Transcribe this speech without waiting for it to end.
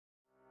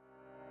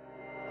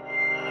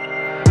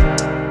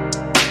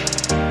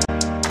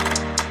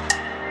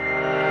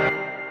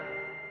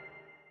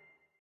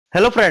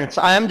Hello friends,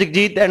 I am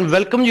Jigjit and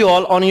welcome you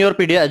all on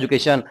YourPedia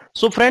education.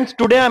 So friends,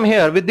 today I am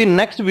here with the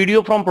next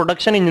video from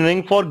production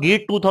engineering for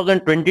GEAT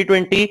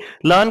 2020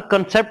 learn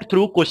concept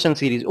through question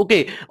series.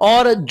 Okay,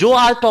 और जो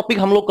आज topic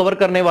हम लोग cover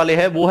करने वाले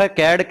हैं वो है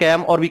कैड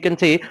कैम और we can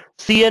say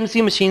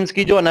CNC machines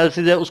की जो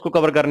एनालिसिस है उसको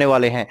कवर करने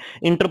वाले हैं।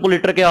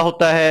 इंटरपोलेटर क्या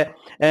होता है,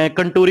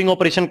 कंटूरिंग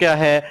ऑपरेशन क्या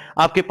है,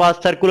 आपके पास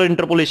सर्कुलर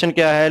इंटरपोलेशन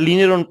क्या है,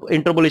 लीनियर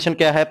इंटरपोलेशन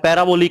क्या है,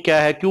 पैराबोलिक क्या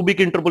है,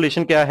 क्यूबिक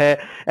इंटरपोलेशन क्या है,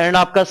 एंड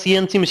आपका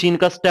CNC मशीन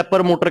का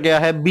स्टेपर मोटर क्या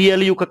है,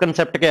 BLU का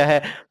कंसेप्ट क्या है।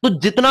 तो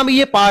जितना भी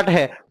ये पार्ट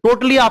है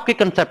टोटली आपके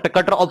कंसेप्ट,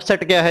 कटर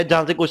ऑफसेट क्या है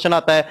जहां से क्वेश्चन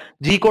आता है,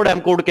 जी कोड एम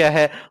कोड क्या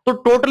है, तो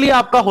टोटली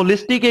आपका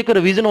होलिस्टिक एक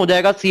रिवीजन हो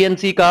जाएगा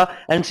CNC का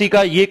NC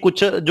का। ये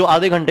कुछ जो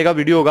आधे घंटे का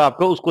वीडियो होगा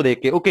आपको उसको देख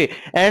के। ओके,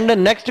 एंड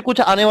नेक्स्ट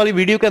कुछ आने वाली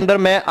वीडियो के अंदर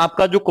मैं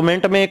आपका जो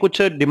कमेंट में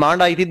कुछ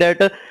डिमांड आई थी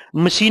दैट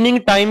मशीनिंग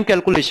टाइम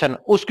कैलकुलेशन,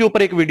 उसके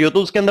ऊपर एक वीडियो,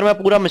 तो उसके अंदर मैं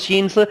पूरा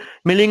machines,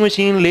 milling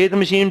machine, lathe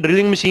machine,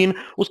 drilling machine,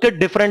 उसके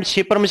डिफरेंट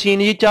शेपर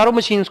मशीन, ये चारों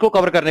मशीन्स को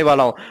कवर करने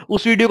वाला हूं।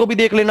 उस वीडियो को भी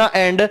देख लेना।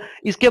 एंड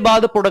इसके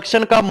बाद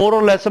प्रोडक्शन का मोर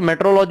और लेस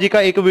मेट्रोलॉजी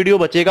का एक वीडियो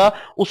बचेगा,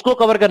 उसको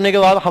कवर करने के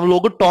बाद हम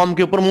लोग टॉम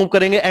के ऊपर मूव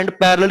करेंगे एंड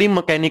पैरेलली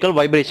मैकेनिकल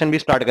वाइब्रेशन भी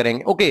स्टार्ट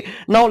करेंगे। Okay,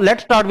 now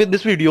let's start with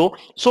this video.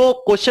 So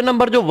question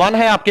number जो 1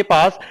 है आपके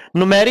पास,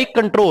 numeric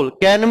control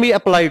can be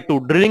applied to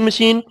drilling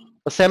machine,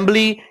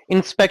 assembly,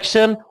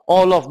 inspection,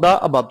 all of the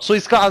above. सो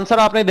इसका answer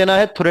आपने देना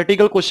है,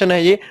 थ्योरेटिकल क्वेश्चन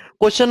है ये।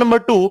 Question number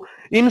 2,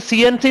 in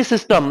CNC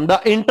system the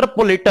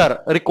interpolator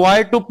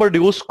required to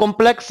produce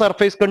complex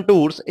surface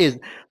contours is.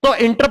 तो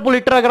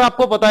interpolator अगर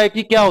आपको पता है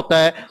कि क्या होता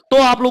है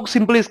तो आप लोग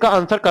सिंपली इसका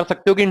आंसर कर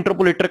सकते हो कि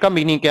इंटरपोलेटर का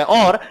मीनिंग क्या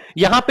है। और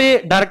यहां पे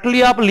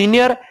डायरेक्टली आप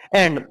लीनियर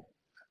एंड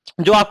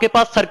जो आपके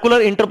पास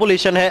सर्कुलर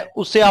इंटरपोलेशन है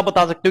उससे आप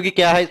बता सकते हो कि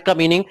क्या है इसका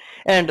meaning.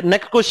 And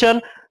next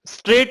question,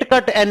 straight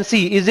cut NC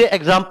is a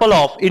example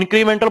of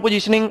incremental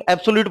positioning,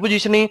 absolute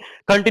positioning,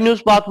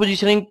 continuous path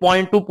positioning,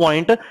 point to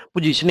point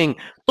positioning।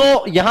 तो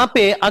यहां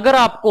पे अगर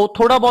आपको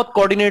थोड़ा बहुत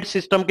कोऑर्डिनेट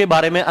सिस्टम के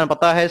बारे में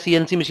पता है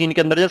CNC मशीन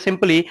के अंदर, जैसे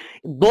सिंपली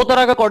दो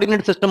तरह का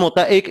कोऑर्डिनेट सिस्टम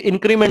होता है, एक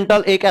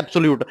इंक्रीमेंटल एक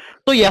एब्सोल्यूट।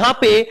 तो यहां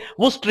पे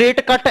वो स्ट्रेट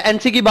कट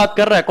NC की बात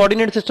कर रहा है,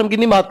 कोऑर्डिनेट सिस्टम की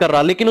नहीं बात कर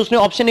रहा, लेकिन उसने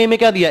ऑप्शन ए में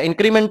क्या दिया,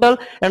 incremental,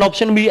 and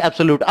option B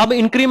absolute. अब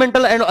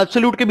इंक्रीमेंटल एंड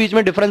एब्सोल्यूट के बीच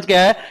में डिफरेंस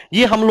क्या है,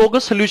 ये हम लोग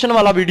सोल्यूशन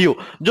वाला वीडियो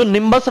जो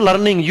निम्बस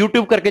लर्निंग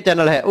यूट्यूब करके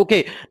चैनल है,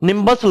 ओके,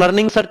 निम्बस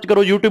लर्निंग सर्च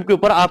करो यूट्यूब के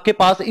ऊपर, आपके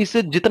पास इस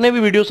जितने भी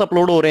वीडियोस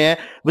अपलोड हो रहे हैं,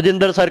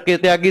 विजेंद्र सर के,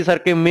 त्यागी सर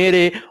के,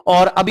 मेरे,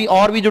 और अभी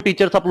और भी जो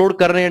टीचर्स अपलोड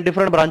कर रहे हैं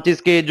डिफरेंट ब्रांचेस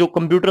के, जो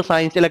computer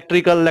science,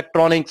 electrical,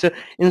 electronics,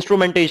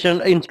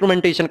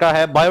 instrumentation का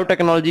है,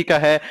 बायोटेक्नोलॉजी का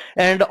है,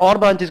 एंड और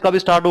ब्रांचेस का भी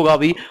स्टार्ट होगा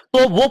अभी,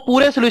 तो वो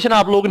पूरे सोल्यूशन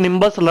आप लोग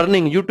निम्बस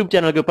लर्निंग यूट्यूब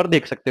चैनल के ऊपर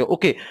देख सकते हो।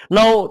 Okay,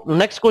 now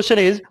next question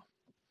is,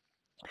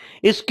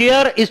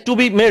 square is to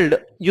be milled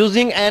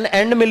using an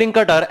end milling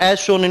cutter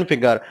as shown in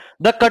figure.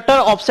 The cutter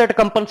offset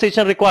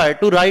compensation required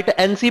to write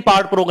NC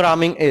part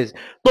programming is।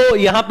 तो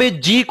यहां पे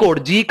G code,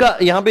 G का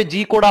यहां पे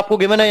G code आपको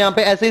given है, यहां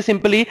पे ऐसे ही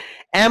सिंपली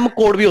M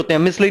कोड भी होते हैं,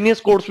 मिसलेनियस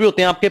कोड्स भी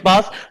होते हैं आपके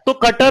पास। तो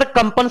कटर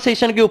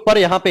कंपनसेशन के ऊपर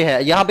यहां पे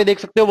है, यहां पे देख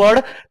सकते हो वर्ड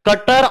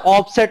कटर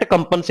ऑफसेट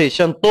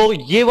कंपनसेशन। तो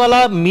ये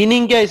वाला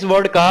मीनिंग क्या है इस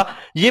वर्ड का,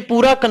 ये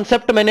पूरा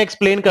कंसेप्ट मैंने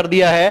एक्सप्लेन कर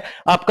दिया है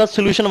आपका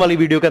सोल्यूशन वाली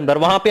वीडियो के अंदर,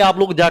 वहां पे आप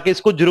लोग जाके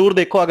इसको जरूर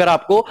देखो अगर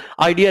आपको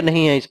आइडिया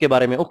नहीं है इसके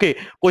बारे में। Okay,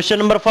 question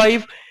number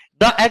 5,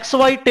 the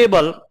XY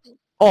table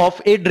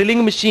of A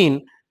drilling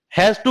machine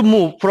has to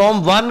move from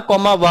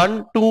 1,1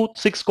 to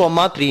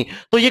 6,3।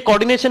 तो ये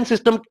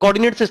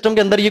कोऑर्डिनेट सिस्टम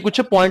के अंदर ये कुछ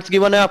पॉइंट्स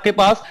गिवन है आपके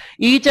पास।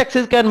 Each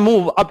axis can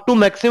move up to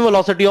maximum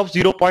velocity of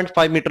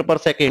 0.5 metre पर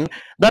second.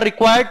 The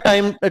required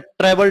time,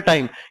 travel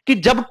time, कि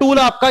जब टूल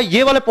आपका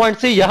ये वाले पॉइंट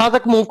से यहां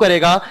तक मूव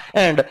करेगा,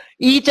 and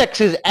each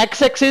axis,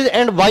 x axis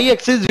and Y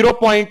axis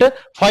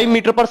 0.5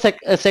 metre पर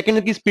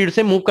सेकेंड की स्पीड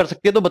से मूव कर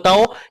सकती है। तो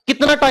बताओ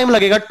कितना टाइम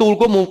लगेगा टूल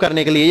को मूव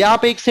करने के लिए। यहां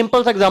पे एक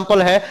सिंपल सा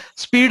एग्जांपल है,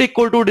 speed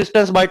equal to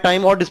distance by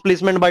time और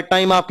डिस्प्लेसमेंट बाय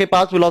टाइम, आपके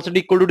पास velocity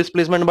equal to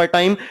displacement by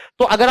time.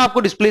 तो अगर आपको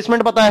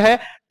डिस्प्लेसमेंट पता है,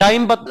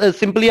 टाइम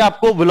सिंपली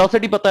आपको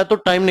वेलोसिटी पता है, तो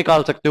टाइम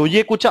निकाल सकते हो।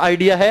 ये कुछ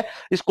आइडिया है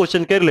इस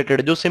क्वेश्चन के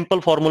रिलेटेड, जो सिंपल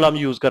फॉर्मूला हम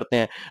यूज करते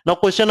हैं। Now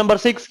question number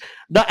 6,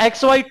 the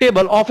XY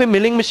table of A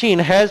milling machine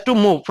has to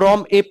move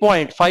from A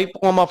point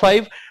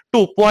 5,5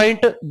 to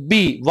point B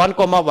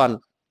 1,1।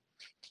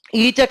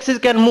 Each axis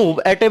can move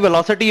at a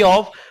velocity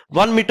of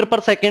 1 meter per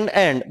second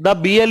and the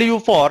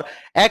BLU for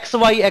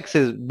XY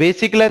axis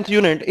basic length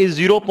unit is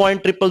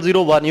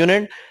 0.0001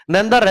 unit।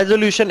 Then the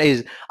resolution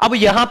is। अब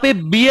यहां पे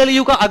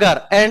BLU का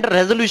अगर and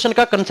resolution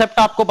का concept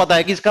आपको पता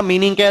है कि इसका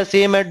मीनिंग क्या है,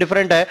 सेम है,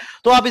 डिफरेंट है,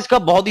 तो आप इसका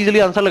बहुत इजीली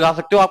आंसर लगा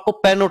सकते हो, आपको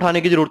पेन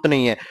उठाने की जरूरत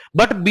नहीं है।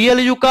 बट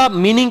BLU का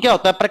मीनिंग क्या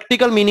होता है,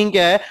 प्रैक्टिकल मीनिंग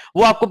क्या है,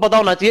 वो आपको पता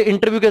होना चाहिए,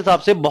 इंटरव्यू के हिसाब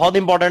से बहुत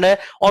इंपॉर्टेंट है,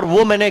 और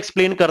वो मैंने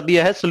एक्सप्लेन कर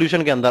दिया है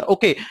सोल्यूशन के अंदर।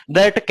 ओके,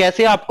 दैट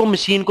कैसे आपको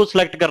मशीन को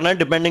सिलेक्ट करना है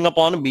depending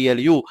upon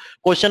BLU।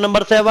 Question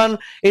number 7,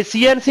 A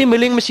CNC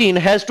milling machine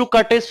has to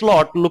cut A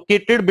slot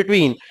located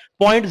between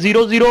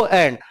 0.00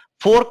 and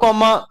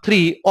 4,3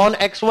 on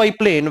XY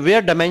plane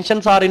where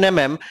dimensions are in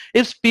mm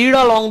if speed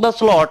along the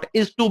slot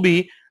is to be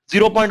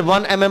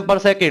 0.1 mm per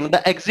second,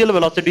 the axial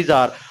velocities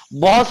are।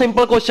 बहुत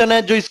simple question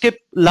है, जो इसके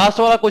last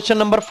वाला question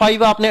number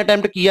 5 आपने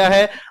attempt किया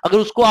है, अगर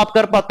उसको आप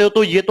कर पाते हो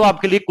तो ये तो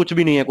आपके लिए कुछ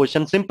भी नहीं है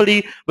क्वेश्चन,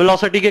 सिंपली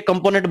वेलोसिटी के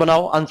कंपोनेंट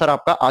बनाओ, आंसर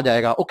आपका आ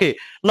जाएगा। ओके,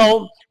 नाउ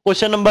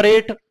क्वेश्चन नंबर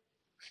 8,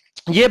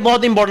 ये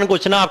बहुत इंपॉर्टेंट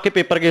क्वेश्चन है आपके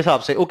पेपर के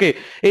हिसाब से। Okay,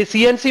 A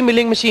CNC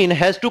milling machine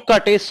has to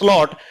cut A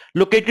slot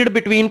located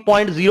between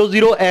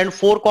 0.00 and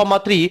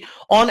 4,3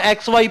 on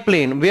xy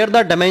plane where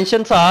the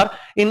dimensions are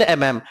in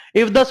mm.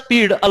 If the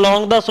speed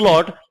along the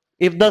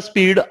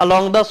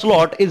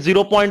slot is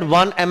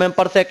 0.1 mm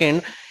per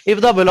second,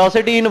 if the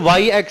velocity in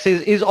y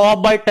axis is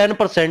off by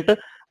 10%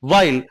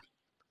 while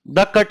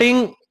the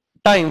cutting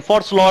time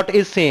for slot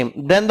is same,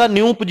 then the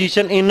new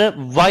position in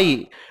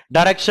y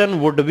direction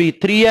would be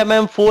 3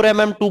 mm, 4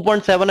 mm,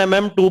 2.7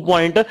 mm,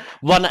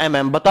 2.1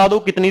 mm। बता दो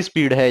कितनी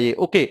speed है ये।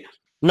 Okay,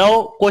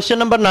 now question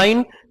number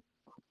 9,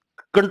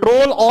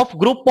 control of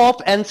group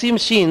of NC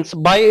machines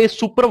bye A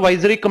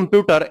supervisory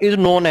computer is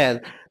known as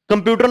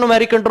computer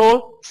numeric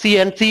control,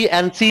 CNC,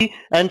 NC,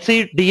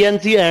 NC,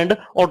 DNC and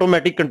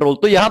automatic control.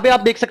 तो यहां पे आप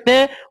देख सकते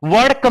हैं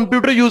वर्ड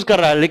कंप्यूटर यूज कर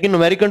रहा है, लेकिन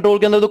न्यूमेरिक कंट्रोल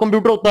के अंदर तो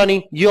कंप्यूटर होता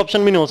नहीं, ये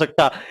ऑप्शन भी नहीं हो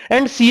सकता।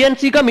 एंड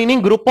सीएनसी का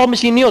मीनिंग ग्रुप ऑफ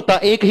मशीन नहीं होता,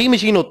 एक ही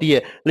मशीन होती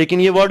है,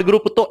 लेकिन ये वर्ड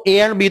ग्रुप तो ए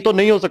एंड बी तो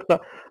नहीं हो सकता,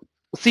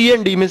 सी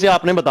एंड डी में से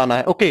आपने बताना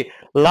है। Okay,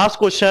 last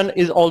question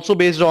is also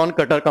based on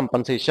cutter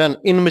compensation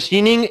in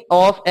machining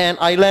of an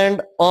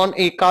island on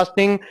A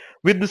casting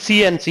with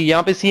CNC.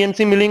 यहां पे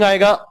सीएनसी मिलिंग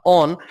आएगा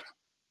on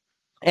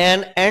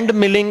and end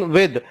milling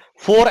with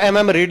 4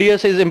 mm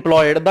radius is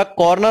employed. The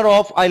corner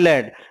of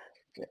island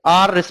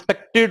are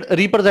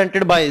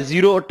represented by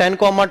 0, 10,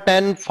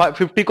 10,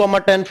 50,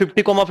 10,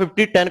 50,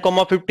 50, 10,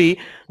 50.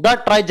 The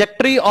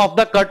trajectory of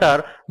the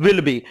cutter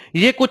will be,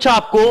 ये कुछ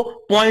आपको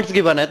points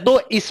given है, तो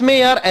इसमें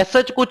यार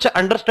ऐसा कुछ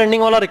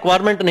अंडरस्टैंडिंग वाला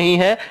रिक्वायरमेंट नहीं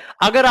है।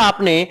 अगर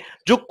आपने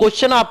जो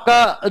क्वेश्चन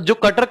आपका जो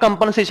कटर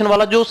कंपनसेशन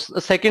वाला जो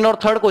सेकंड और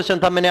थर्ड क्वेश्चन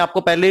था, मैंने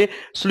आपको पहले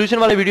सॉल्यूशन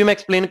वाले वीडियो में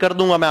एक्सप्लेन कर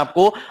दूंगा मैं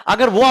आपको,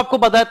 अगर वो आपको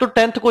पता है तो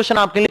 10th क्वेश्चन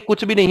आपके लिए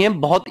कुछ भी नहीं है,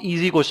 बहुत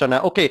इजी क्वेश्चन है।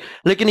 ओके,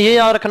 लेकिन ये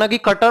याद रखना कि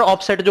कटर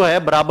ऑफसेट जो है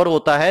बराबर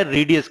होता है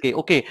रेडियस के।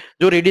 ओके,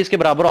 जो रेडियस के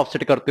बराबर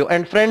ऑफसेट करते हो।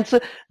 एंड फ्रेंड्स,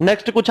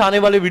 नेक्स्ट कुछ आने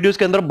वाले वीडियोस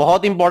के अंदर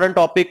बहुत इंपॉर्टेंट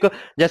टॉपिक,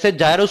 जैसे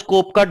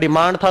जायरोस्कोप का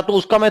डिमांड था तो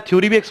उसका मैं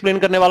थ्योरी भी एक्सप्लेन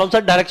करने वाला हूं।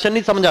 सर डायरेक्शन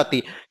नहीं समझ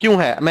आती,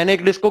 क्यों है, मैंने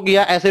एक डिस्क को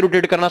किया, ऐसे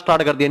रोटेट करना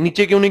स्टार्ट कर दिया,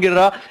 नीचे क्यों नहीं गिर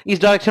रहा,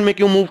 इस डायरेक्शन में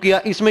क्यों मूव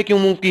किया, इसमें क्यों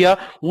मूव किया,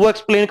 वो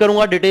एक्सप्लेन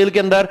करूंगा डिटेल के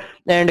अंदर।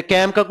 एंड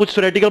कैम का कुछ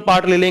थ्योरेटिकल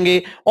पार्ट ले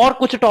लेंगे, और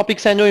कुछ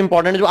टॉपिक्स हैं जो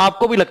इंपॉर्टेंट, जो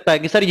आपको भी लगता है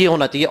कि सर ये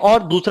होना चाहिए।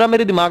 और दूसरा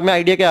मेरे दिमाग में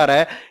आइडिया क्या आ रहा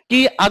है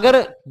कि अगर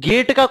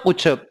गेट का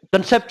कुछ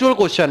कंसेप्चुअल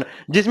क्वेश्चन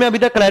जिसमें अभी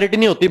तक क्लैरिटी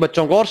नहीं होती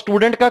बच्चों को, और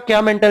स्टूडेंट का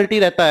क्या मेंटालिटी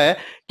रहता है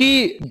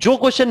कि जो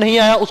क्वेश्चन नहीं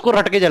आया उसको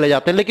रट के चले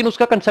जाते हैं, लेकिन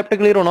उसका कंसेप्ट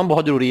क्लियर होना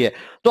बहुत जरूरी है।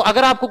 तो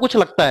अगर आपको कुछ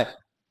लगता है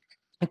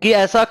कि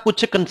ऐसा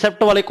कुछ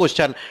कंसेप्ट वाले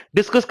क्वेश्चन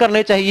डिस्कस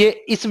करने चाहिए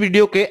इस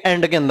वीडियो के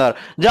एंड के अंदर,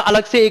 या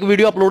अलग से एक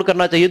वीडियो अपलोड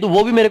करना चाहिए, तो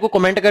वो भी मेरे को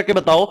कमेंट करके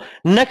बताओ।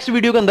 नेक्स्ट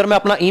वीडियो के अंदर मैं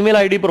अपना ईमेल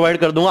आईडी प्रोवाइड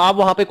कर दूंगा, आप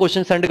वहां पे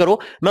क्वेश्चन सेंड करो,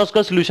 मैं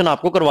उसका सोल्यूशन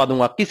आपको करवा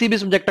दूंगा, किसी भी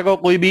सब्जेक्ट का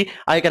कोई भी,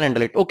 I can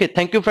handle it. Okay,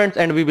 thank you friends,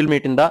 and we will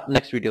meet in the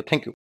next video.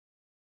 Thank you.